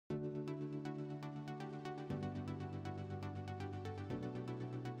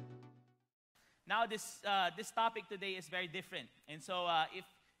Now, this topic today is very different. And so,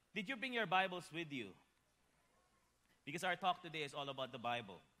 did you bring your Bibles with you? Because our talk today is all about the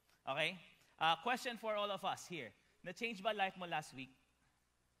Bible. Okay? Question for all of us here. Na-change ba life mo last week?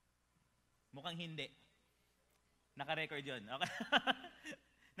 Mukhang hindi. Naka-record yun. Okay?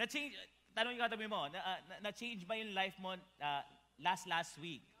 Na-change, tanong yung katabi mo, na-change ba yung life mo last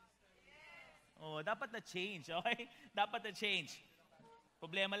week? Oh, dapat na-change, okay? Dapat na-change.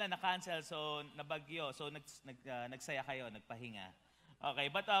 Problema lang, na-cancel, so nabagyo. So nagsaya kayo, nagpahinga.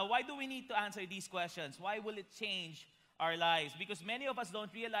 Okay, but why do we need to answer these questions? Why will it change our lives? Because many of us don't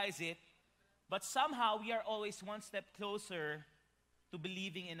realize it, but somehow we are always one step closer to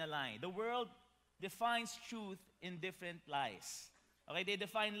believing in a lie. The world defines truth in different lies. Okay, they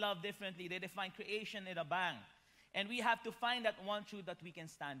define love differently. They define creation in a bang. And we have to find that one truth that we can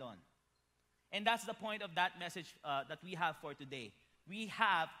stand on. And that's the point of that message that we have for today. We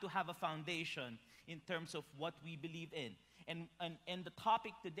have to have a foundation in terms of what we believe in. And the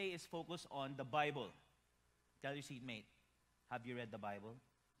topic today is focused on the Bible. Tell your seatmate, have you read the Bible?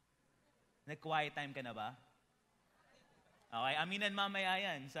 Nag-quiet time ka na ba? Okay, aminan mamaya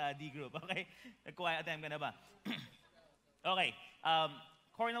yan sa D group. Okay, nag-quiet time ka na ba? Okay,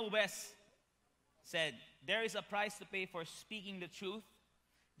 Cornel West said, there is a price to pay for speaking the truth.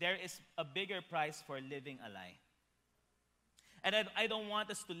 There is a bigger price for living a lie. And I don't want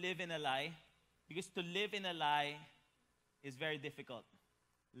us to live in a lie, because to live in a lie is very difficult.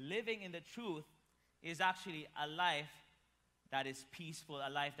 Living in the truth is actually a life that is peaceful, a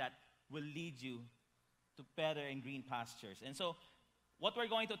life that will lead you to better and green pastures. And so, what we're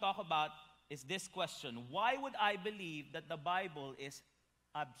going to talk about is this question: why would I believe that the Bible is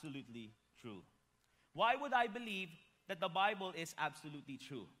absolutely true? Why would I believe that the Bible is absolutely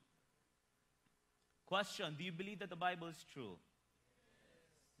true? Question, do you believe that the Bible is true?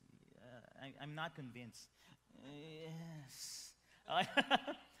 I'm not convinced. Yes.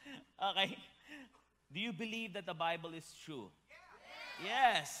 Okay. Do you believe that the Bible is true?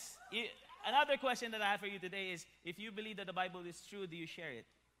 Yes. Another question that I have for you today is, if you believe that the Bible is true, do you share it?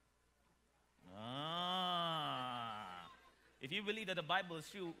 If you believe that the Bible is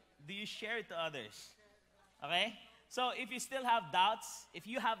true, do you share it to others? Okay? So if you still have doubts, if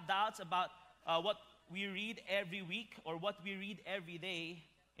you have doubts about what we read every week or what we read every day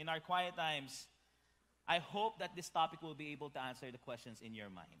in our quiet times, I hope that this topic will be able to answer the questions in your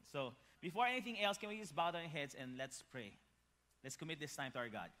mind. So before anything else, can we just bow our heads and let's pray. Let's commit this time to our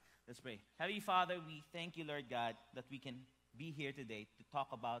God. Let's pray. Heavenly Father, we thank you, Lord God, that we can be here today to talk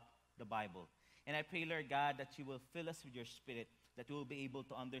about the Bible. And I pray, Lord God, that you will fill us with your Spirit, that we will be able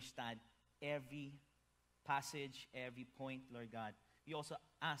to understand every passage, every point, Lord God. We also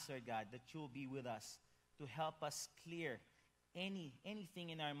ask, Lord God, that you will be with us to help us clear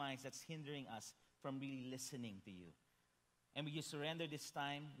anything in our minds that's hindering us from really listening to you. And we just surrender this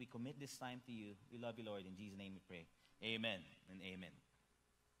time. We commit this time to you. We love you, Lord. In Jesus' name we pray. Amen and amen.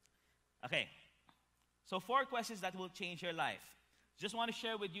 Okay. So 4 questions that will change your life. Just want to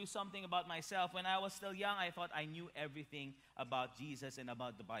share with you something about myself. When I was still young, I thought I knew everything about Jesus and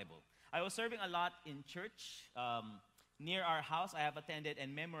about the Bible. I was serving a lot in church. Near our house, I have attended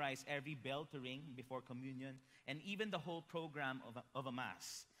and memorized every bell to ring before communion, and even the whole program of a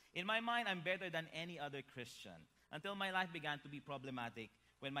mass. In my mind, I'm better than any other Christian, until my life began to be problematic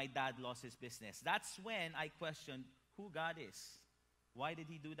when my dad lost his business. That's when I questioned who God is. Why did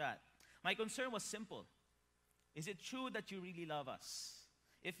he do that? My concern was simple. Is it true that you really love us?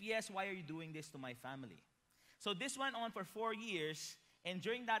 If yes, why are you doing this to my family? So this went on for 4 years, and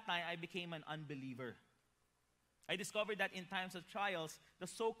during that time, I became an unbeliever. I discovered that in times of trials, the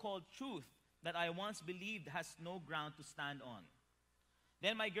so-called truth that I once believed has no ground to stand on.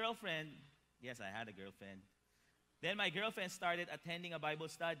 Then my girlfriend, yes, I had a girlfriend. Then my girlfriend started attending a Bible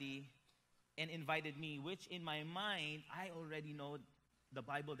study and invited me, which in my mind, I already know the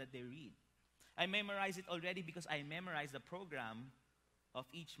Bible that they read. I memorized it already because I memorized the program of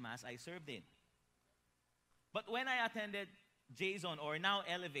each mass I served in. But when I attended J-Zone, or now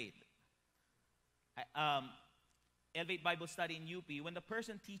Elevate, Elevate Bible Study in UP, when the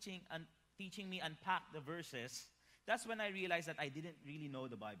person teaching me unpacked the verses, that's when I realized that I didn't really know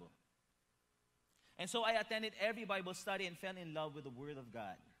the Bible. And so I attended every Bible study and fell in love with the Word of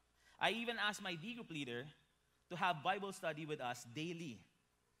God. I even asked my D group leader to have Bible study with us daily.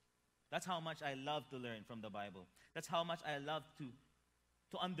 That's how much I love to learn from the Bible. That's how much I love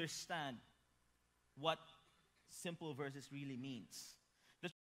to understand what simple verses really means.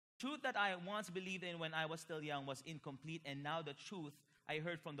 The truth that I once believed in when I was still young was incomplete, and now the truth I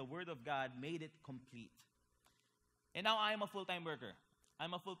heard from the Word of God made it complete. And now I am a full-time worker.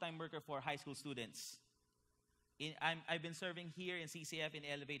 I'm a full-time worker for high school students. I've been serving here in CCF in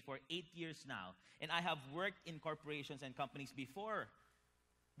Elevate for 8 years now. And I have worked in corporations and companies before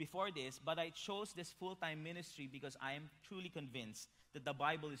this, but I chose this full-time ministry because I am truly convinced that the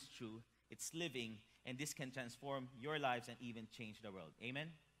Bible is true, it's living, and this can transform your lives and even change the world. Amen?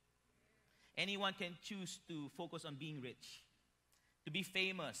 Anyone can choose to focus on being rich, to be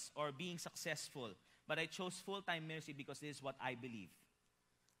famous, or being successful. But I chose full-time ministry because this is what I believe.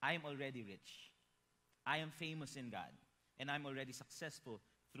 I am already rich. I am famous in God. And I'm already successful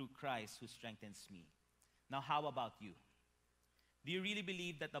through Christ who strengthens me. Now, how about you? Do you really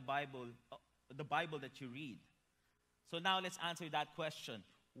believe that the Bible that you read? So now let's answer that question.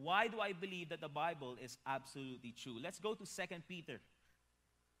 Why do I believe that the Bible is absolutely true? Let's go to 2 Peter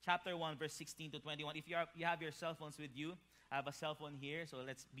chapter 1, verse 16 to 21. If you have your cell phones with you, I have a cell phone here, so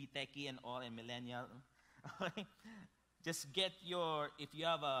let's be techie and all and millennial. Just get if you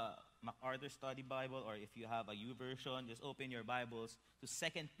have a MacArthur Study Bible or if you have a YouVersion, just open your Bibles to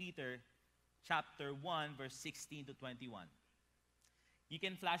 2 Peter chapter 1, verse 16 to 21. You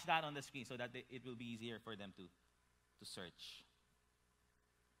can flash that on the screen so that it will be easier for them to search.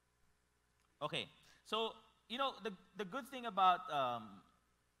 Okay, so, the good thing about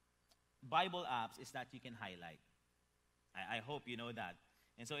Bible apps is that you can highlight. I hope you know that.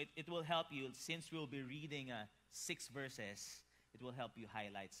 And so it will help you, since we'll be reading 6 verses, it will help you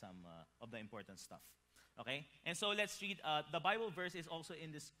highlight some of the important stuff. Okay? And so let's read. The Bible verse is also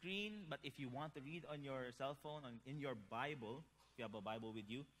in the screen, but if you want to read on your cell phone, in your Bible, if you have a Bible with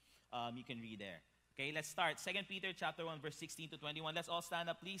you, you can read there. Okay, let's start. 2 Peter chapter 1, verse 16 to 21. Let's all stand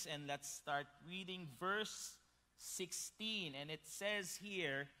up, please, and let's start reading verse 16. And it says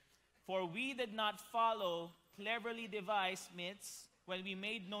here, "For we did not follow cleverly devised myths when we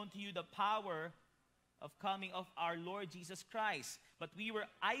made known to you the power of coming of our Lord Jesus Christ, but we were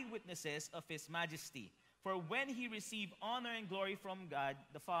eyewitnesses of his majesty. For when he received honor and glory from God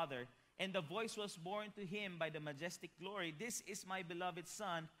the Father, and the voice was borne to him by the majestic glory, 'This is my beloved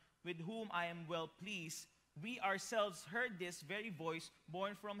Son, with whom I am well pleased,' we ourselves heard this very voice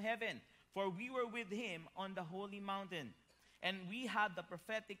borne from heaven. For we were with him on the holy mountain. And we had the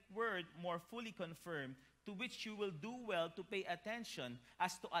prophetic word more fully confirmed, to which you will do well to pay attention,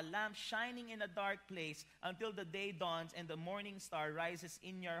 as to a lamp shining in a dark place until the day dawns and the morning star rises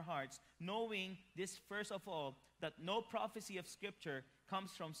in your hearts, knowing this first of all, that no prophecy of Scripture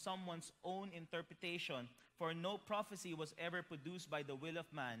comes from someone's own interpretation. For no prophecy was ever produced by the will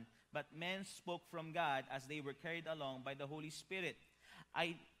of man, but men spoke from God as they were carried along by the Holy Spirit."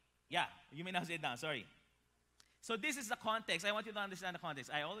 You may now sit down, sorry. So this is the context. I want you to understand the context.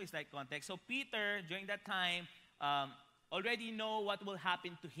 I always like context. So Peter, during that time, already know what will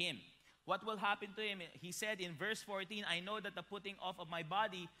happen to him. What will happen to him? He said in verse 14, "I know that the putting off of my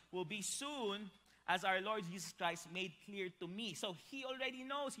body will be soon, as our Lord Jesus Christ made clear to me." So he already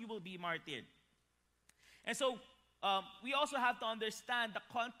knows he will be martyred. And so we also have to understand the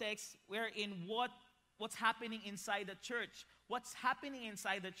context wherein what's happening inside the church. What's happening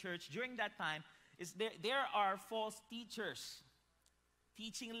inside the church during that time is there are false teachers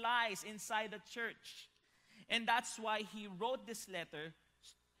teaching lies inside the church. And that's why he wrote this letter,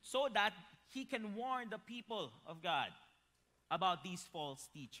 so that he can warn the people of God about these false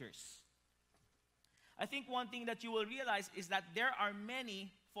teachers. I think one thing that you will realize is that there are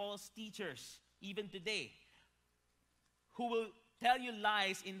many false teachers, even today, who will tell you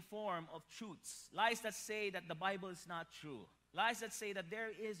lies in form of truths. Lies that say that the Bible is not true. Lies that say that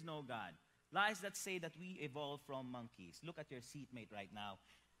there is no God. Lies that say that we evolved from monkeys. Look at your seatmate right now.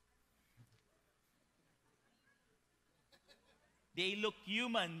 They look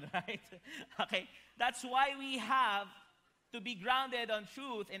human, right? Okay, that's why we have to be grounded on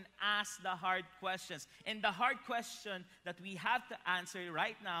truth and ask the hard questions. And the hard question that we have to answer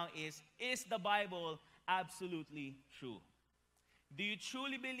right now is the Bible absolutely true? Do you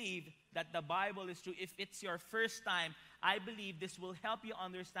truly believe that the Bible is true? If it's your first time, I believe this will help you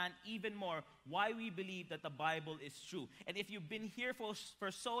understand even more why we believe that the Bible is true. And if you've been here for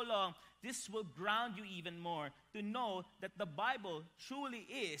so long, this will ground you even more to know that the Bible truly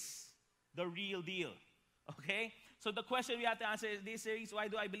is the real deal. Okay? So the question we have to answer in this series, why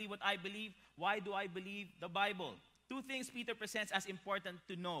do I believe what I believe? Why do I believe the Bible? 2 things Peter presents as important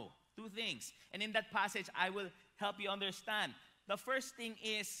to know. 2 things. And in that passage, I will help you understand. The first thing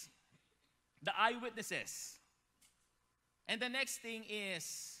is the eyewitnesses. And the next thing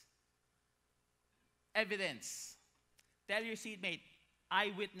is evidence. Tell your seatmate,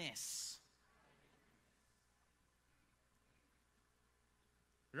 eyewitness.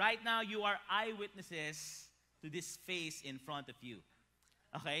 Right now, you are eyewitnesses to this face in front of you.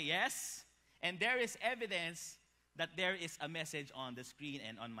 Okay, yes? And there is evidence that there is a message on the screen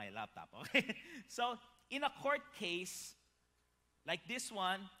and on my laptop. Okay? So, in a court case like this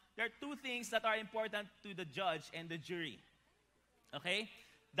one, there are two things that are important to the judge and the jury. Okay?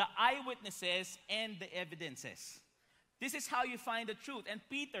 The eyewitnesses and the evidences. This is how you find the truth. And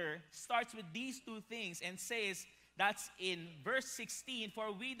Peter starts with these two things and says, that's in verse 16,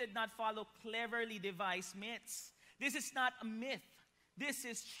 for we did not follow cleverly devised myths. This is not a myth. This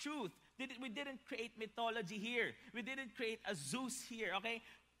is truth. We didn't create mythology here. We didn't create a Zeus here, okay?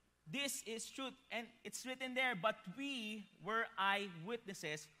 This is truth, and it's written there, but we were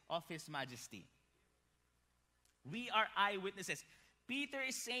eyewitnesses of His majesty. We are eyewitnesses. Peter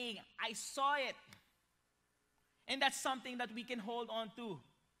is saying, I saw it. And that's something that we can hold on to.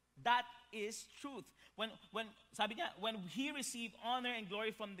 That is truth. When he received honor and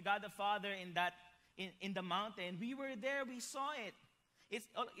glory from the God the Father in the mountain, we were there, we saw it.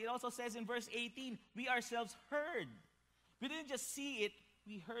 It also says in verse 18, we ourselves heard. We didn't just see it,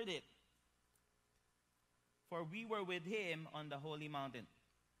 we heard it. For we were with Him on the holy mountain.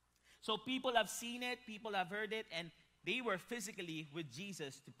 So people have seen it, people have heard it, and they were physically with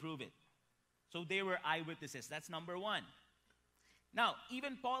Jesus to prove it. So they were eyewitnesses. That's number one. Now,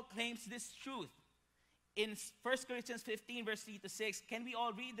 even Paul claims this truth. In 1 Corinthians 15, verse 3 to 6, can we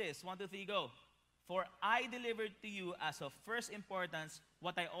all read this? 1, 2, 3, go. For I delivered to you as of first importance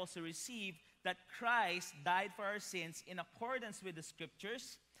what I also received, that Christ died for our sins in accordance with the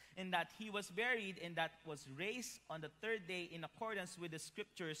Scriptures, and that He was buried, and that was raised on the third day in accordance with the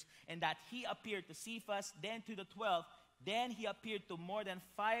Scriptures, and that He appeared to Cephas, then to the 12. Then He appeared to more than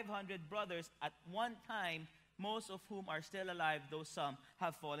 500 brothers at one time, most of whom are still alive, though some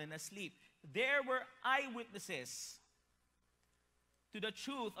have fallen asleep. There were eyewitnesses to the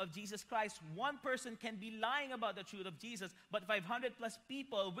truth of Jesus Christ. One person can be lying about the truth of Jesus, but 500 plus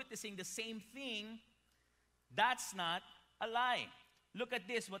people witnessing the same thing, that's not a lie. Look at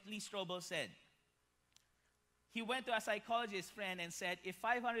this, what Lee Strobel said. He went to a psychologist friend and said, if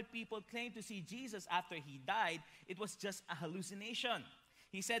 500 people claimed to see Jesus after He died, it was just a hallucination.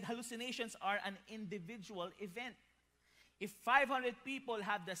 He said hallucinations are an individual event. If 500 people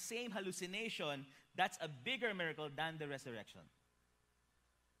have the same hallucination, that's a bigger miracle than the resurrection.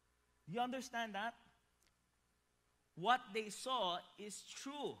 You understand that? What they saw is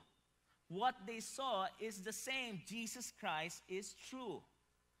true. What they saw is the same. Jesus Christ is true.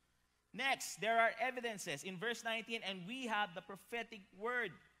 Next, there are evidences. In verse 19, and we have the prophetic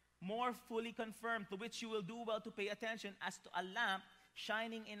word more fully confirmed, to which you will do well to pay attention as to a lamp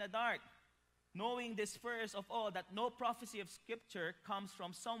shining in the dark. Knowing this first of all, that no prophecy of Scripture comes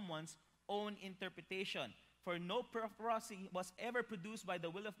from someone's own interpretation. For no prophecy was ever produced by the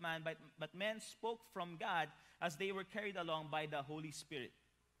will of man, but men spoke from God as they were carried along by the Holy Spirit.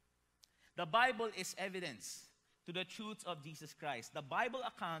 The Bible is evidence to the truths of Jesus Christ. The Bible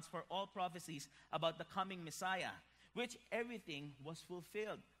accounts for all prophecies about the coming Messiah, which everything was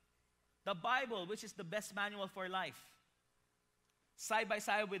fulfilled. The Bible, which is the best manual for life, side by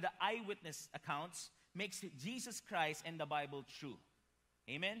side with the eyewitness accounts, makes Jesus Christ and the Bible true.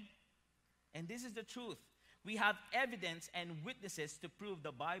 Amen? And this is the truth. We have evidence and witnesses to prove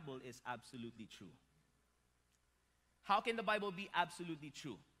the Bible is absolutely true. How can the Bible be absolutely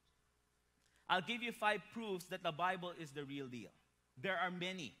true? I'll give you 5 proofs that the Bible is the real deal. There are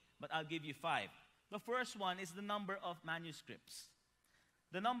many, but I'll give you 5. The first one is the number of manuscripts.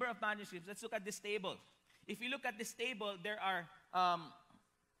 The number of manuscripts. Let's look at this table. If you look at this table, there are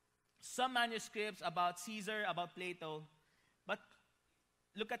some manuscripts about Caesar, about Plato. But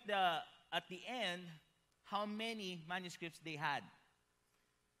look at the end, how many manuscripts they had.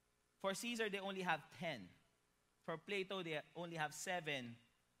 For Caesar, they only have 10. For Plato, they only have 7.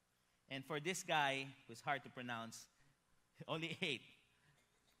 And for this guy, who's hard to pronounce, only 8.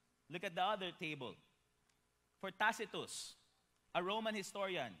 Look at the other table. For Tacitus, a Roman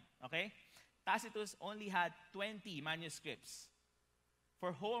historian, okay? Tacitus only had 20 manuscripts.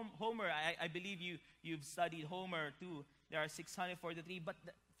 For Homer, I believe you've studied Homer too. There are 643. But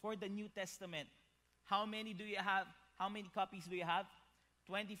for the New Testament, how many do you have? How many copies do you have?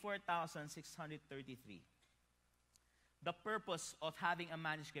 24,633. The purpose of having a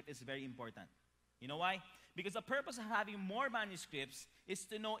manuscript is very important. You know why? Because the purpose of having more manuscripts is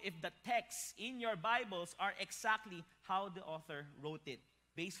to know if the texts in your Bibles are exactly how the author wrote it,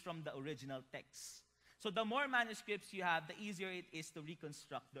 based from the original text. So the more manuscripts you have, the easier it is to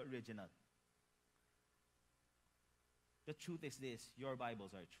reconstruct the original. The truth is this, your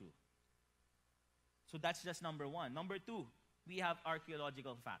Bibles are true. So that's just number 1. Number 2, we have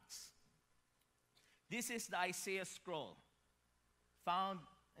archaeological facts. This is the Isaiah scroll found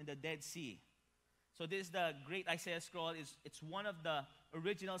in the Dead Sea. So this is the Great Isaiah Scroll. It's one of the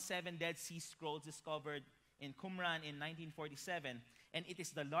original 7 Dead Sea Scrolls discovered in Qumran in 1947. And it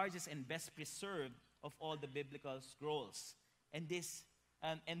is the largest and best preserved of all the biblical scrolls. And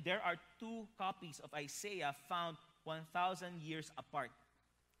there are 2 copies of Isaiah found 1,000 years apart,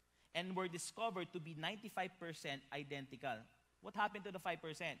 and were discovered to be 95% identical. What happened to the 5%?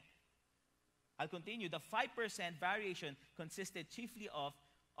 I'll continue. The 5% variation consisted chiefly of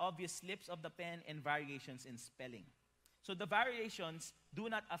obvious slips of the pen and variations in spelling. So the variations do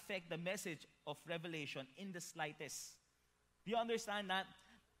not affect the message of Revelation in the slightest. Do you understand that?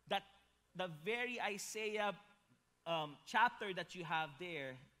 That the very Isaiah chapter that you have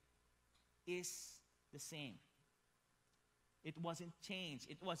there is the same. It wasn't changed.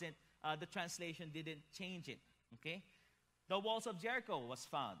 It wasn't, the translation didn't change it. Okay? The walls of Jericho was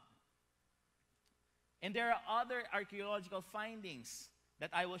found. And there are other archaeological findings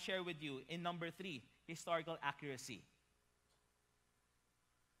that I will share with you in number 3, historical accuracy.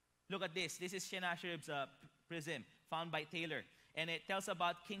 Look at this. This is Sennacherib's prism found by Taylor. And it tells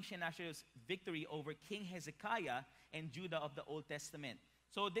about King Sennacherib's victory over King Hezekiah and Judah of the Old Testament.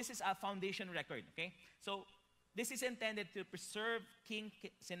 So this is a foundation record, okay? So this is intended to preserve King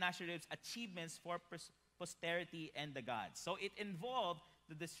Sennacherib's achievements for posterity and the gods. So it involved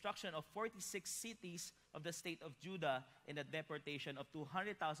the destruction of 46 cities of the state of Judah and the deportation of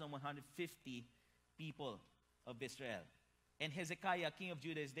 200,150 people of Israel. And Hezekiah, king of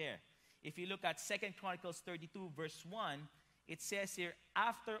Judah, is there. If you look at 2 Chronicles 32, verse 1, it says here,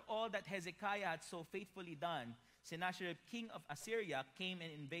 after all that Hezekiah had so faithfully done, Sennacherib, king of Assyria, came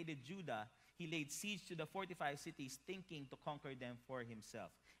and invaded Judah. He laid siege to the 45 cities, thinking to conquer them for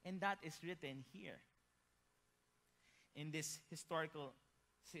himself. And that is written here in this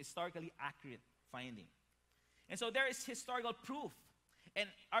historically accurate finding. And so there is historical proof and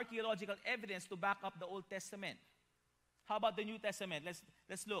archaeological evidence to back up the Old Testament. How about the New Testament?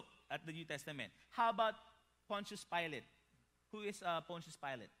 Let's look at the New Testament. How about Pontius Pilate? Who is Pontius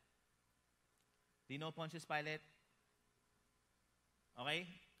Pilate? Do you know Pontius Pilate? Okay,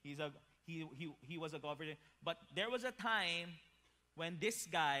 he was a governor, but there was a time when this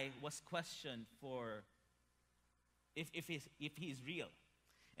guy was questioned for if he's real.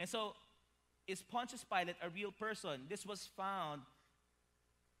 And so, is Pontius Pilate a real person? This was found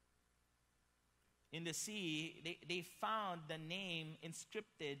in the sea. They found the name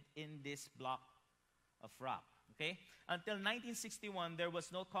inscripted in this block of rock. Okay? Until 1961, there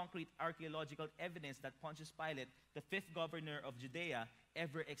was no concrete archaeological evidence that Pontius Pilate, the 5th governor of Judea,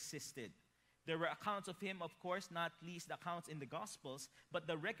 ever existed. There were accounts of him, of course, not least the accounts in the Gospels, but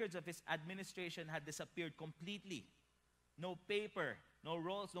the records of his administration had disappeared completely. No paper, no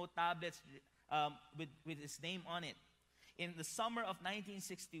rolls, no tablets with his name on it. In the summer of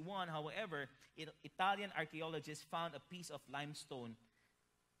 1961, however, Italian archaeologists found a piece of limestone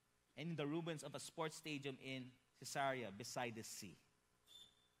in the ruins of a sports stadium in Caesarea beside the sea.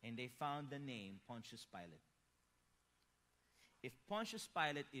 And they found the name Pontius Pilate. If Pontius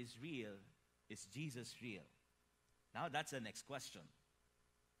Pilate is real, is Jesus real? Now that's the next question.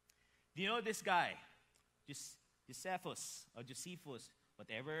 Do you know this guy? Josephus, or Josephus,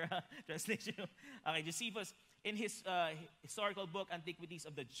 whatever translation. Okay, Josephus, in his historical book, Antiquities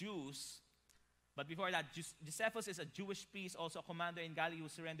of the Jews. But before that, Josephus is a Jewish priest, also a commander in Galilee who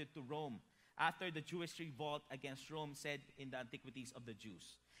surrendered to Rome after the Jewish revolt against Rome, said in the Antiquities of the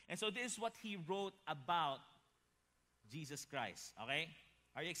Jews. And so this is what he wrote about Jesus Christ. Okay?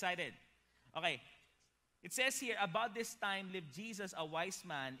 Are you excited? Okay. It says here, about this time lived Jesus, a wise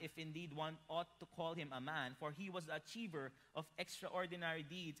man, if indeed one ought to call him a man, for he was the achiever of extraordinary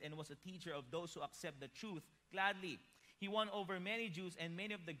deeds and was a teacher of those who accept the truth gladly. He won over many Jews and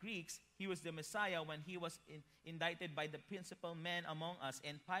many of the Greeks. He was the Messiah when he was indicted by the principal men among us,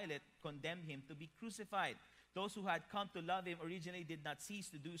 and Pilate condemned him to be crucified. Those who had come to love him originally did not cease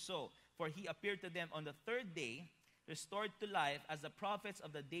to do so, for he appeared to them on the 3rd day, restored to life, as the prophets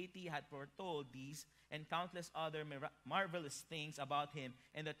of the deity had foretold these and countless other marvelous things about him,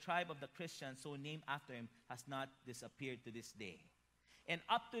 and the tribe of the Christians, so named after him, has not disappeared to this day. And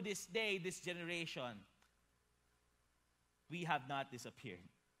up to this day, this generation, we have not disappeared.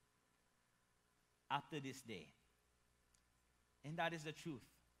 Up to this day. And that is the truth.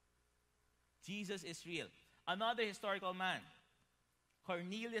 Jesus is real. Another historical man,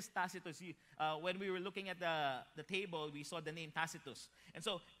 Cornelius Tacitus. When we were looking at the table, we saw the name Tacitus. And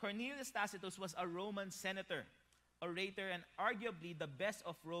so Cornelius Tacitus was a Roman senator, orator, and arguably the best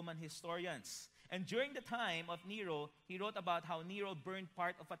of Roman historians. And during the time of Nero, he wrote about how Nero burned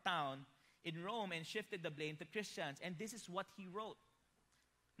part of a town in Rome and shifted the blame to Christians. And this is what he wrote.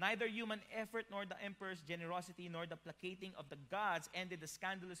 Neither human effort, nor the emperor's generosity, nor the placating of the gods ended the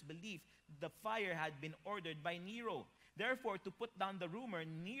scandalous belief that the fire had been ordered by Nero. Therefore, to put down the rumor,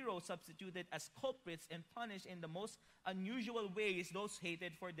 Nero substituted as culprits and punished in the most unusual ways those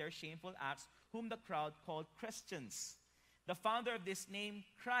hated for their shameful acts, whom the crowd called Christians. The founder of this name,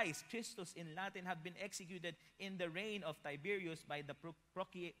 Christus in Latin, had been executed in the reign of Tiberius by the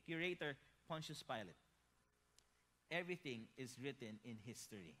procurator Pontius Pilate. Everything is written in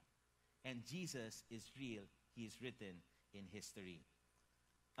history. And Jesus is real. He is written in history.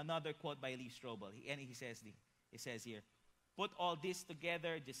 Another quote by Lee Strobel. He says here, put all this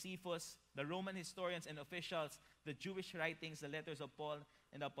together, Josephus, the Roman historians and officials, the Jewish writings, the letters of Paul,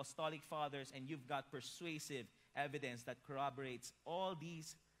 and the apostolic fathers, and you've got persuasive evidence that corroborates all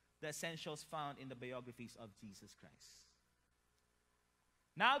these, the essentials found in the biographies of Jesus Christ.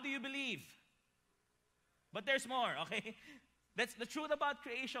 Now do you believe? But there's more, okay? That's the truth about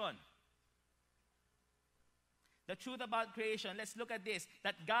creation. The truth about creation. Let's look at this.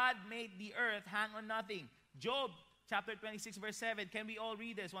 That God made the earth hang on nothing. Job chapter 26 verse 7. Can we all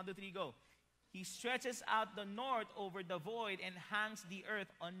read this? 1, 2, 3, go. He stretches out the north over the void and hangs the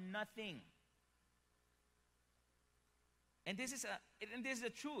earth on nothing. And this is the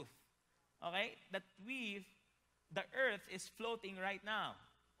truth. Okay? That the earth is floating right now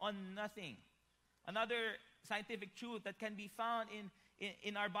on nothing. Another scientific truth that can be found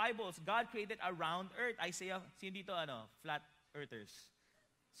in our Bibles, God created a round earth. Isaiah, sino dito, flat earthers?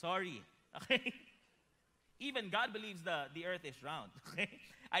 Sorry. Okay? Even God believes the earth is round. Okay?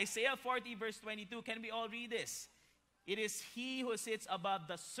 Isaiah 40 verse 22, can we all read this? It is He who sits above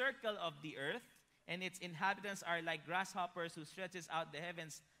the circle of the earth, and its inhabitants are like grasshoppers, who stretches out the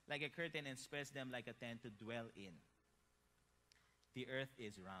heavens like a curtain and spreads them like a tent to dwell in. The earth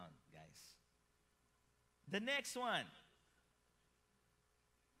is round, guys. The next one,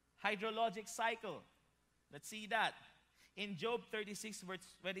 hydrologic cycle. Let's see that. In Job 36, verse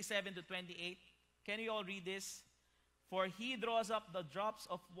 27 to 28, can you all read this? For He draws up the drops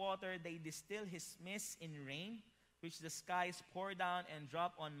of water, they distill His mist in rain, which the skies pour down and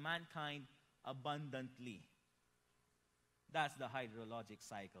drop on mankind abundantly. That's the hydrologic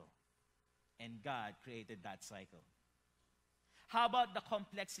cycle. And God created that cycle. How about the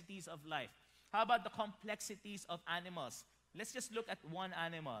complexities of life? How about the complexities of animals? Let's just look at one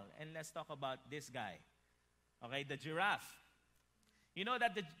animal and let's talk about this guy. Okay, the giraffe. You know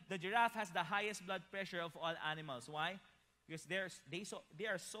that the giraffe has the highest blood pressure of all animals. Why? Because they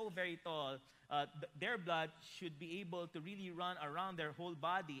are so very tall. Their blood should be able to really run around their whole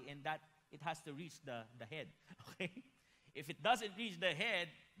body, and that it has to reach the head. Okay? If it doesn't reach the head,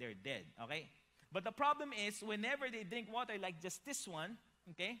 they're dead. Okay? But the problem is, whenever they drink water like just this one,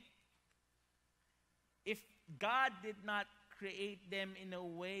 okay, if God did not create them in a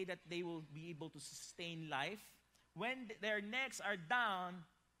way that they will be able to sustain life, when their necks are down,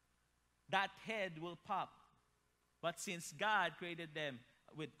 that head will pop. But since God created them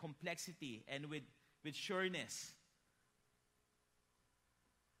with complexity and with sureness,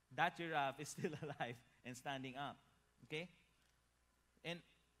 that giraffe is still alive and standing up. Okay? And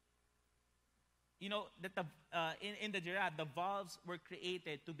you know that in the giraffe, the valves were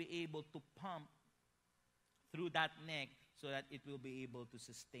created to be able to pump through that neck so that it will be able to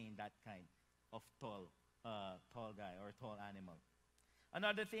sustain that kind of tall guy or tall animal.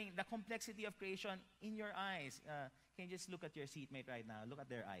 Another thing, the complexity of creation in your eyes. Can you just look at your seatmate right now? Look at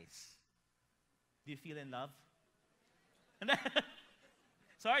their eyes. Do you feel in love?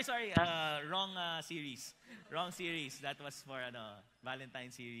 Sorry. Wrong series. Wrong series. That was for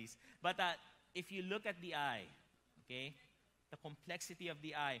Valentine series. But if you look at the eye, okay, the complexity of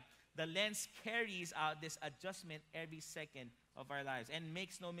the eye, the lens carries out this adjustment every second of our lives and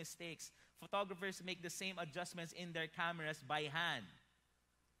makes no mistakes. Photographers make the same adjustments in their cameras by hand.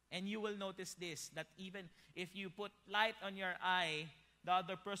 And you will notice this, that even if you put light on your eye, the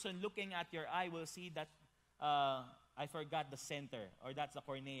other person looking at your eye will see that, I forgot the center, or that's the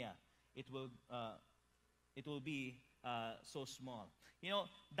cornea. It will be so small. You know,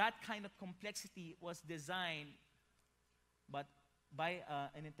 that kind of complexity was designed by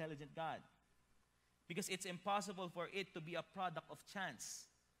an intelligent God. Because it's impossible for it to be a product of chance.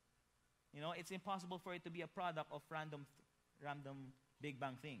 You know, it's impossible for it to be a product of random Big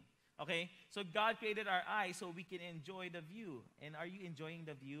Bang thing. Okay? So God created our eyes so we can enjoy the view. And are you enjoying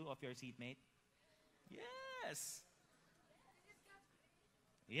the view of your seatmate? Yes.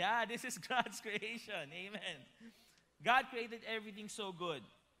 Yeah, this is God's creation. Amen. God created everything so good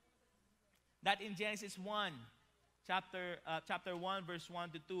that in Genesis 1, chapter 1, verse 1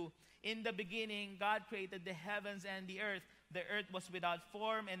 to 2, in the beginning, God created the heavens and the earth. the earth was without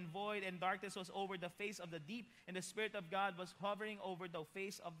form and void, and darkness was over the face of the deep, and the Spirit of God was hovering over the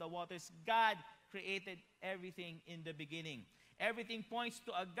face of the waters. God created everything in the beginning. Everything points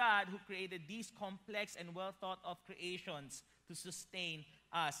to a God who created these complex and well thought of creations to sustain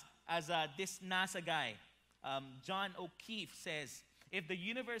us. As this NASA guy, John O'Keefe, says, if the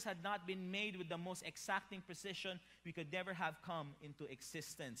universe had not been made with the most exacting precision, we could never have come into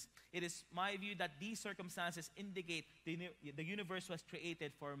existence. It is my view that these circumstances indicate the universe was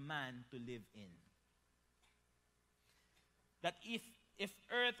created for man to live in. That if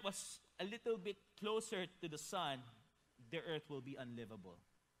Earth was a little bit closer to the sun, the Earth will be unlivable.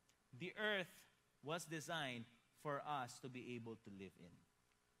 The Earth was designed for us to be able to live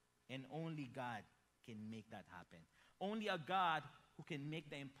in. And only God can make that happen. Only a God who can make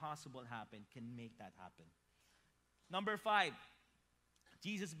the impossible happen can make that happen. Number 5,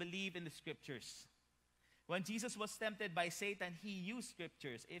 Jesus believed in the Scriptures. When Jesus was tempted by Satan, he used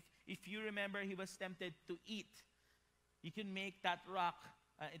Scriptures. If you remember, he was tempted to eat. You can make that rock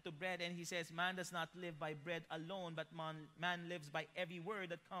into bread, and he says, man does not live by bread alone, but man lives by every word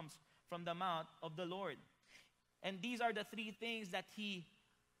that comes from the mouth of the Lord. And these are the 3 things that he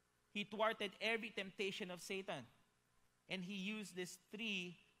thwarted every temptation of Satan. And he used these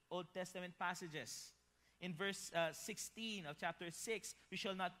 3 Old Testament passages. In verse 16 of chapter 6, you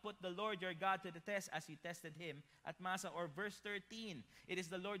shall not put the Lord your God to the test as you tested him at Massa. Or verse 13, it is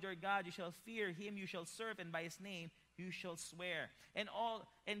the Lord your God, you shall fear him, you shall serve, and by his name you shall swear. And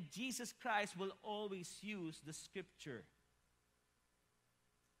Jesus Christ will always use the Scripture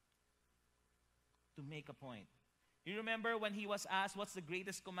to make a point. You remember when he was asked, what's the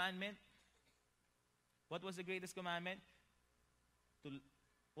greatest commandment? What was the greatest commandment?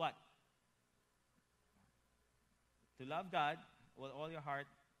 What? To love God with all your heart,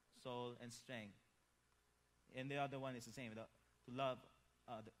 soul, and strength. And the other one is the same. To love,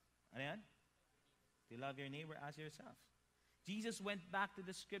 to love your neighbor as yourself. Jesus went back to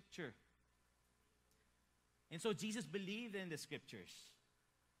the Scripture. And so Jesus believed in the Scriptures.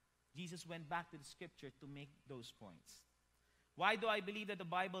 Jesus went back to the Scripture to make those points. Why do I believe that the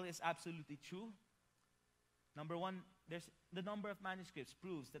Bible is absolutely true? Number 1, there's the number of manuscripts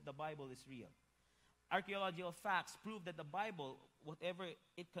proves that the Bible is real. Archaeological facts prove that the Bible, whatever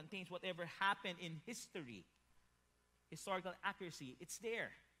it contains, whatever happened in history, historical accuracy, it's there.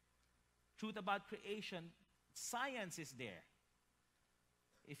 Truth about creation, science is there.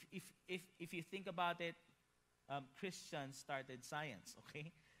 If you think about it, Christians started science,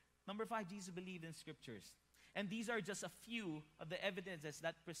 okay? Number 5, Jesus believed in Scriptures. And these are just a few of the evidences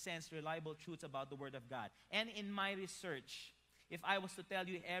that presents reliable truths about the Word of God. And in my research, if I was to tell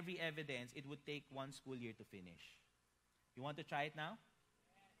you every evidence, it would take 1 school year to finish. You want to try it now?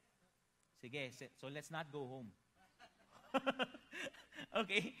 Sige, so let's not go home.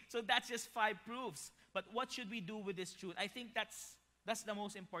 Okay, so that's just 5 proofs. But what should we do with this truth? I think that's the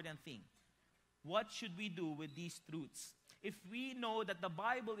most important thing. What should we do with these truths? If we know that the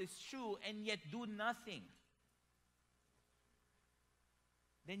Bible is true and yet do nothing,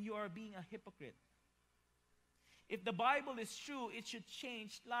 then you are being a hypocrite. If the Bible is true, it should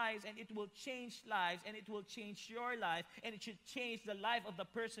change lives, and it will change lives, and it will change your life, and it should change the life of the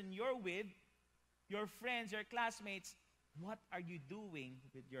person you're with, your friends, your classmates. What are you doing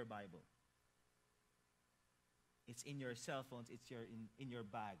with your Bible? It's in your cell phones, it's in your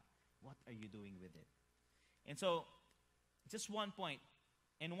bag. What are you doing with it? And so, just one point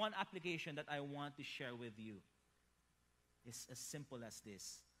and one application that I want to share with you is as simple as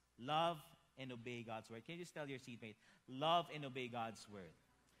this. Love and obey God's word. Can you just tell your seatmate, love and obey God's word?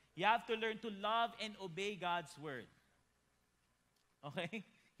 You have to learn to love and obey God's word. Okay?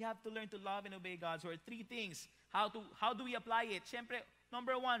 You have to learn to love and obey God's word. 3 things. How do we apply it? Siyempre,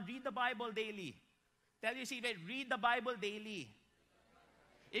 number 1, read the Bible daily. Tell your seatmate, read the Bible daily.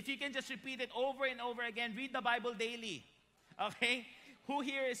 If you can just repeat it over and over again, read the Bible daily. Okay? Who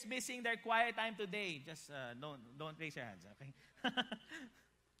here is missing their quiet time today? Just don't raise your hands, okay?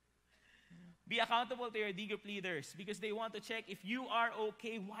 Be accountable to your D group leaders because they want to check if you are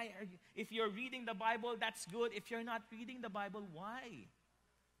okay. Why are you? If you're reading the Bible, that's good. If you're not reading the Bible, why?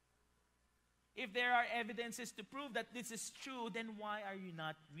 If there are evidences to prove that this is true, then why are you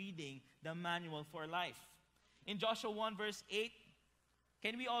not reading the manual for life? In Joshua 1 verse 8,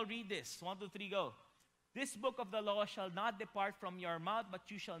 can we all read this? 1, 2, 3, go. This book of the law shall not depart from your mouth, but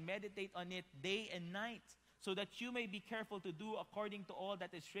you shall meditate on it day and night, so that you may be careful to do according to all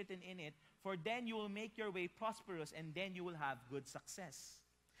that is written in it. For then you will make your way prosperous, and then you will have good success.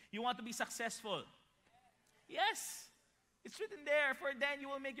 You want to be successful? Yes. It's written there. For then you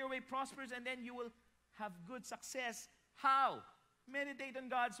will make your way prosperous, and then you will have good success. How? Meditate on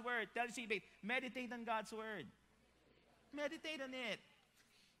God's word. Tell your seatmate, meditate on God's word. Meditate on it.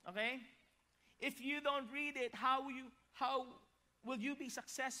 Okay? If you don't read it, how will you be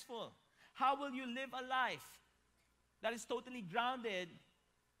successful? How will you live a life that is totally grounded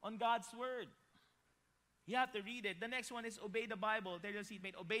on God's word? You have to read it. The next one is obey the Bible. Tell your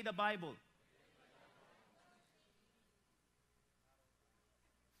seatmate, obey the Bible.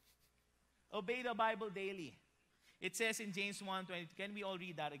 Obey the Bible daily. It says in James 1:20, can we all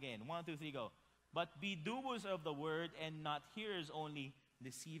read that again? 1, 2, 3, go. But be doers of the word and not hearers only,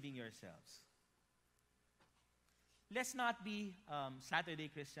 deceiving yourselves. Let's not be Saturday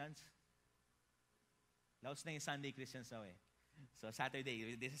Christians. Laos na yung Sunday Christians now eh. So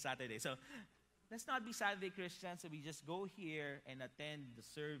Saturday, this is Saturday. So let's not be Saturday Christians. So we just go here and attend the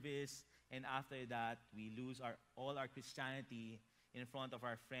service, and after that, we lose all our Christianity in front of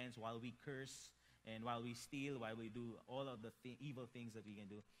our friends while we curse and while we steal, while we do all of the evil things that we can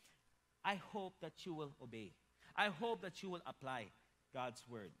do. I hope that you will obey. I hope that you will apply God's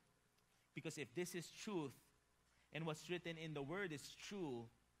word. Because if this is truth, and what's written in the word is true,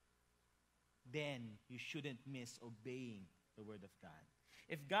 then you shouldn't miss obeying the word of God.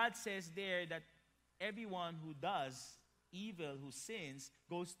 If God says there that everyone who does evil, who sins,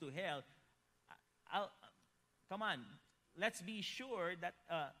 goes to hell, come on, let's be sure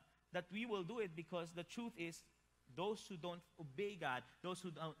that we will do it, because the truth is, those who don't obey God, those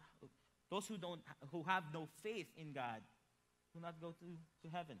who have no faith in God, will not go to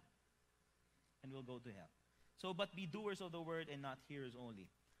heaven and will go to hell. So, but be doers of the word and not hearers only.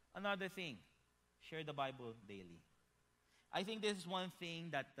 Another thing, share the Bible daily. I think this is one thing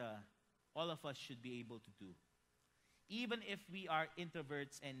that all of us should be able to do. Even if we are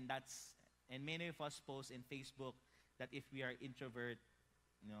introverts, and many of us post in Facebook that if we are introvert,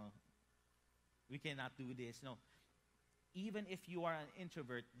 we cannot do this. No. Even if you are an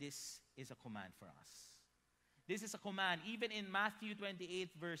introvert, this is a command for us. This is a command. Even in Matthew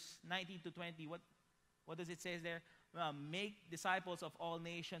 28, verse 19 to 20, what does it say there? Make disciples of all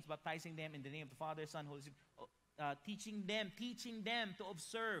nations, baptizing them in the name of the Father, Son, Holy Spirit, teaching them to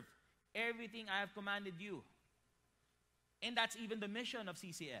observe everything I have commanded you. And that's even the mission of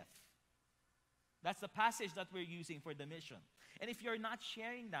CCF. That's the passage that we're using for the mission. And if you're not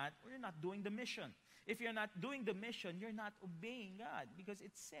sharing that, we're not doing the mission. If you're not doing the mission, you're not obeying God. Because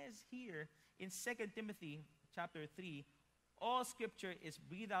it says here in 2 Timothy chapter 3, all scripture is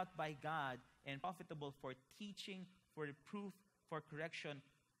breathed out by God and profitable for teaching, for reproof, for correction,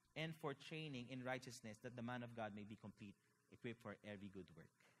 and for training in righteousness, that the man of God may be complete, equipped for every good work.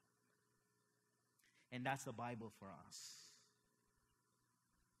 And that's the Bible for us.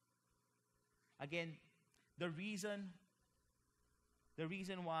 Again, the reason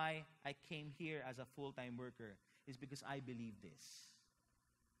why I came here as a full-time worker is because I believe this.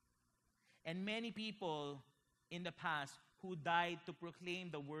 And many people in the past who died to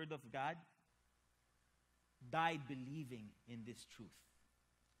proclaim the word of God died believing in this truth.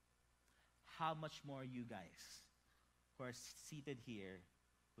 How much more you guys who are seated here,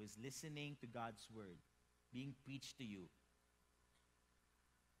 who is listening to God's word being preached to you,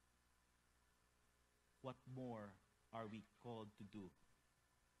 what more are we called to do?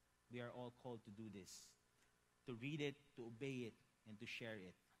 We are all called to do this, to read it, to obey it, and to share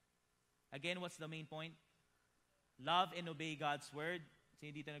it. Again, what's the main point? Love and obey God's word.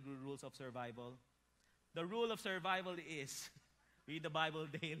 Say dito na rules of survival. The rule of survival is read the Bible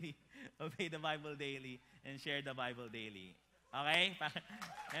daily, obey the Bible daily, and share the Bible daily. Okay?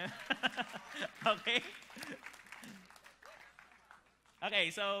 Okay?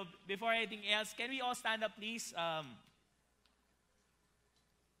 Okay, so before anything else, can we all stand up, please?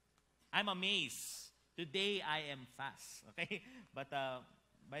 I'm amazed. Today I am fast, okay? But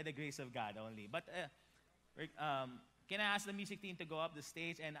by the grace of God only. But can I ask the music team to go up the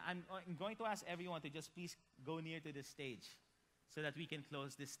stage? And I'm going to ask everyone to just please go near to the stage so that we can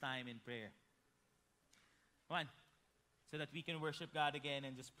close this time in prayer. Come on. So that we can worship God again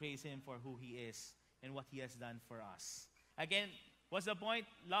and just praise Him for who He is and what He has done for us. Again, what's the point?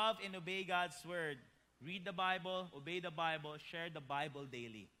 Love and obey God's word. Read the Bible, obey the Bible, share the Bible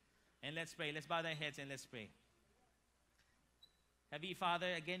daily. And let's pray. Let's bow our heads and let's pray. Heavenly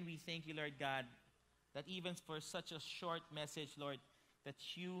Father, again we thank you, Lord God, that even for such a short message, Lord, that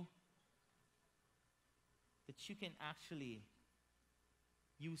you can actually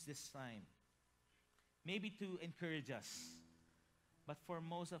use this time. Maybe to encourage us, but for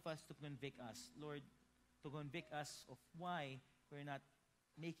most of us to convict us, Lord, to convict us of why we're not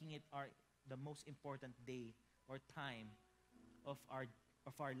making it the most important day or time of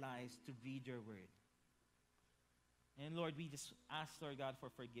our lives to read your word. And Lord, we just ask, Lord God, for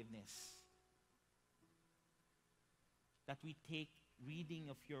forgiveness. That we take reading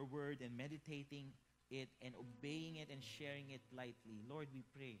of your word and meditating it and obeying it and sharing it lightly. Lord, we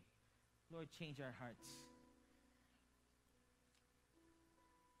pray. Lord, change our hearts.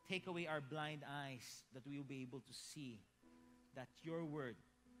 Take away our blind eyes that we will be able to see that your word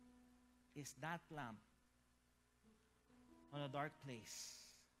is that lamp on a dark place,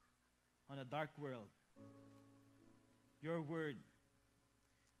 on a dark world. Your word,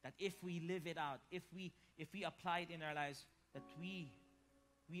 that if we live it out, if we apply it in our lives, that we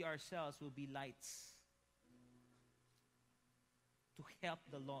ourselves will be lights to help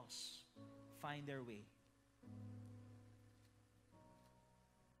the lost find their way.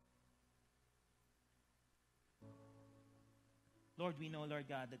 Lord, we know, Lord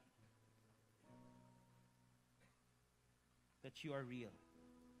God, that you are real,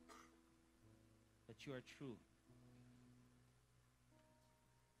 that you are true.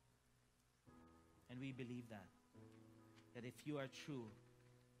 And we believe that if you are true,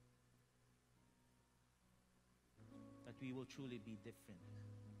 that we will truly be different.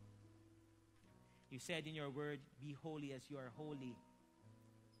 You said in your word, be holy as you are holy.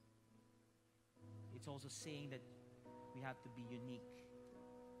 It's also saying that we have to be unique.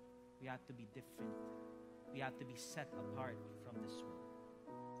 We have to be different. We have to be set apart from this world.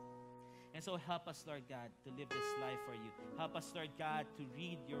 And so help us, Lord God, to live this life for you. Help us, Lord God, to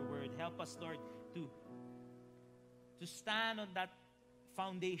read your word. Help us, Lord, to stand on that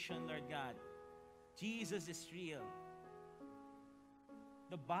foundation, Lord God. Jesus is real.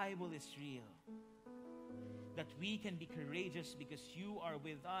 The Bible is real. That we can be courageous because you are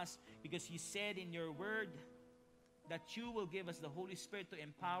with us, because you said in your word that you will give us the Holy Spirit to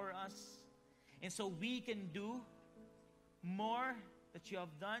empower us. And so we can do more that you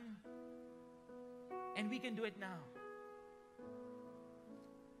have done. And we can do it now.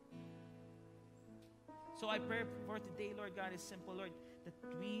 So I pray for today, Lord God, is simple, Lord, that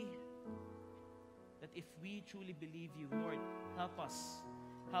if we truly believe you, Lord, help us.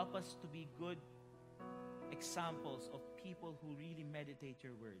 Help us to be good examples of people who really meditate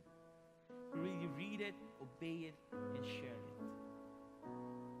your word, who really read it, obey it, and share it.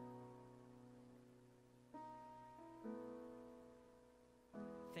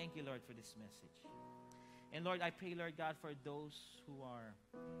 Thank you, Lord, for this message. And Lord, I pray, Lord God, for those who are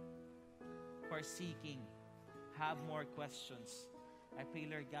seeking, have more questions. I pray,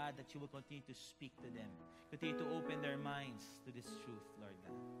 Lord God, that you will continue to speak to them. Continue to open their minds to this truth, Lord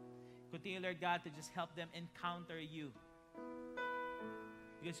God. Continue, Lord God, to just help them encounter you.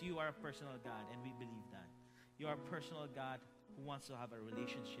 Because you are a personal God, and we believe that. You are a personal God who wants to have a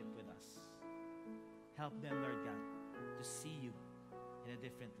relationship with us. Help them, Lord God, to see you in a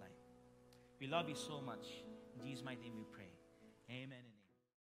different light. We love you so much. In Jesus' mighty name we pray. Amen and amen.